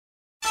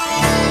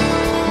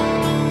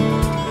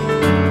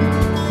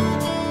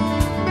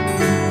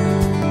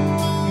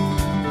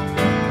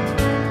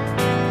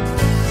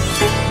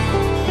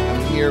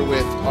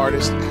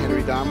artist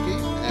Henry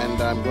Domke,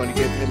 and I'm going to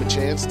give him a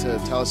chance to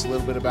tell us a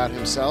little bit about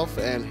himself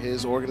and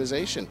his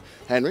organization.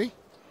 Henry?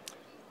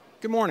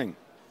 Good morning.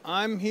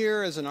 I'm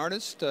here as an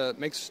artist,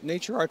 makes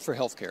nature art for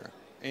healthcare.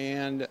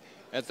 And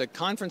at the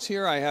conference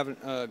here, I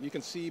have, you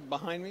can see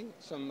behind me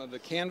some of the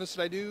canvas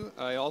that I do.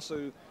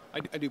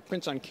 I do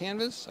prints on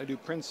canvas. I do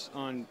prints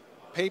on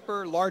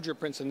paper, larger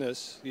prints than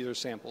this. These are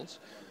samples.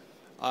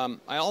 I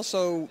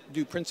also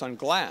do prints on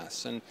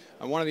glass, and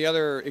one of the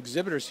other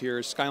exhibitors here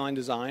is Skyline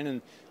Design,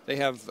 and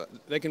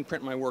they can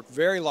print my work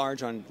very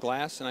large on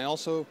glass, and I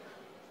also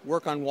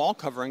work on wall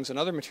coverings and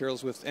other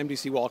materials with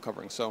MDC wall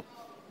coverings. So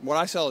what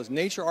I sell is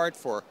nature art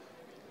for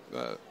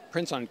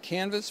prints on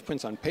canvas,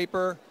 prints on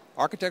paper,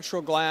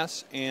 architectural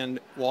glass, and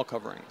wall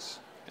coverings.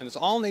 And it's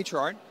all nature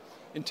art,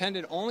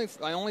 intended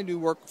I only do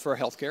work for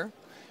healthcare.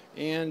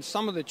 And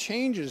some of the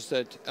changes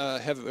that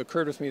have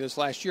occurred with me this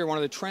last year, one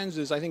of the trends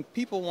is I think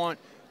people want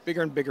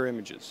bigger and bigger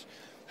images.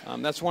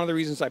 That's one of the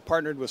reasons I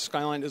partnered with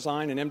Skyline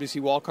Design and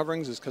MDC wall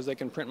coverings, is because they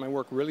can print my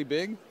work really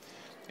big.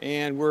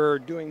 And we're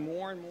doing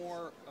more and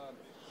more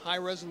high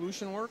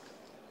resolution work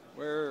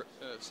where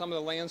some of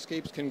the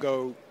landscapes can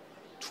go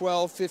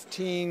 12,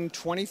 15,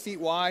 20 feet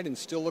wide and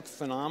still look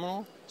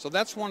phenomenal. So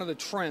that's one of the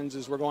trends,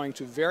 is we're going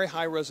to very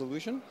high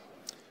resolution.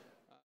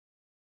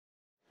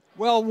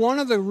 Well, one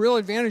of the real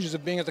advantages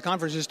of being at the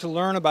conference is to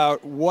learn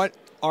about what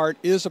art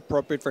is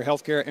appropriate for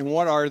healthcare and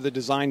what are the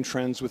design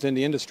trends within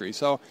the industry,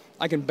 so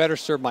I can better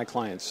serve my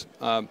clients.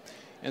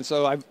 And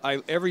so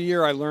every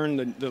year I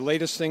learn the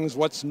latest things,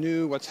 what's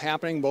new, what's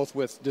happening, both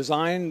with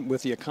design,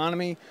 with the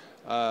economy,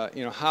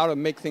 how to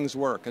make things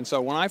work. And so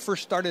when I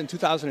first started in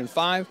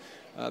 2005,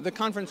 the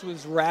conference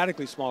was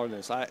radically smaller than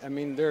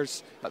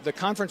this. The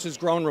conference has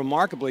grown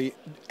remarkably.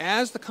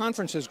 As the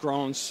conference has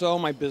grown, so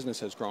my business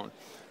has grown.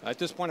 At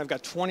this point, I've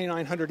got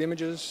 2,900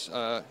 images.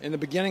 In the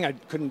beginning, I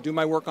couldn't do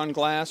my work on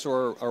glass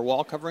or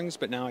wall coverings,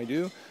 but now I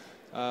do.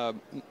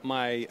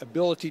 My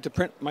ability to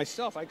print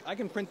myself, I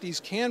can print these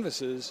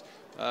canvases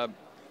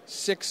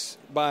 6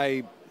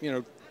 by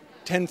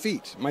 10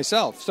 feet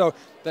myself. So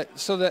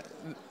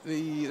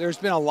there's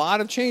been a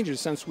lot of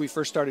changes since we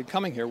first started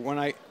coming here.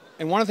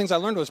 And one of the things I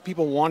learned was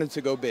people wanted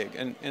to go big,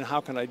 and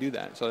how can I do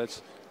that? So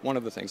that's one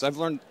of the things. I've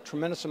learned a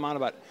tremendous amount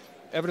about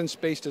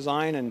evidence-based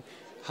design and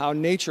how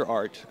nature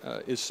art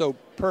is so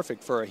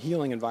perfect for a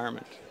healing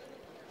environment.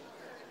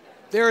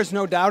 There is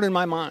no doubt in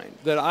my mind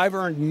that I've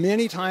earned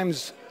many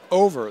times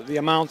over the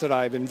amount that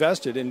I've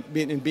invested in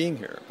being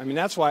here. I mean,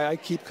 that's why I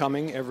keep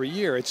coming every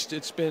year.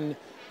 It's been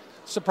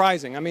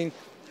surprising. I mean,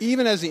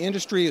 even as the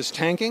industry is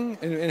tanking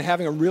and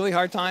having a really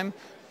hard time,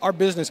 our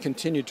business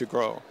continued to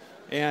grow.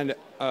 And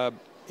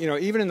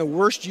even in the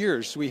worst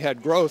years, we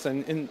had growth,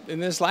 and in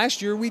this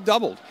last year, we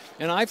doubled.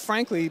 And I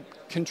frankly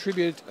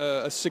contribute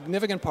a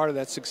significant part of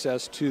that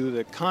success to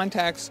the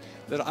contacts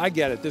that I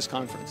get at this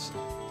conference.